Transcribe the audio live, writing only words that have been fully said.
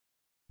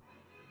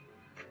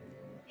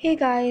Hey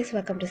guys,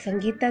 welcome to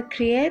Sangeeta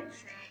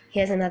Creates.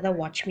 Here's another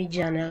Watch Me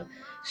journal.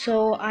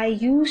 So I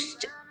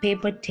used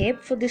paper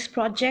tape for this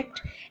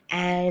project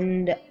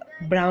and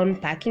brown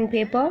packing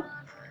paper.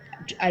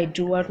 I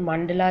drew out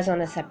mandalas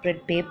on a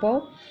separate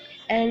paper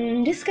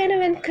and just kind of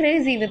went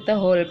crazy with the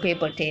whole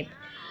paper tape.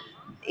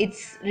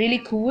 It's really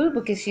cool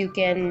because you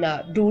can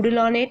doodle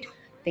on it.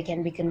 They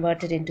can be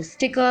converted into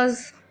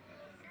stickers,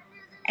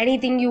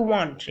 anything you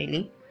want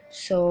really.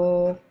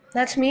 So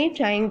that's me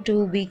trying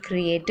to be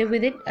creative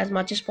with it as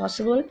much as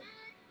possible.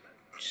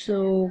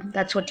 So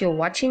that's what you're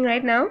watching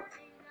right now.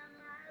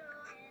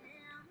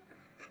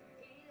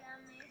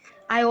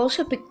 I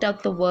also picked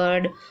up the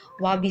word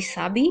Wabi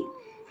Sabi.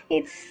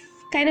 It's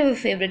kind of a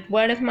favorite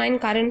word of mine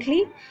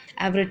currently.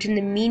 I've written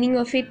the meaning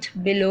of it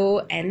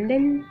below and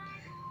then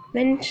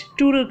went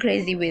total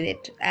crazy with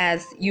it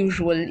as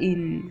usual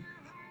in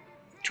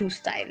true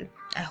style.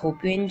 I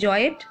hope you enjoy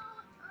it.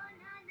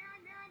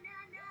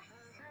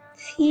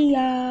 See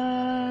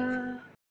ya!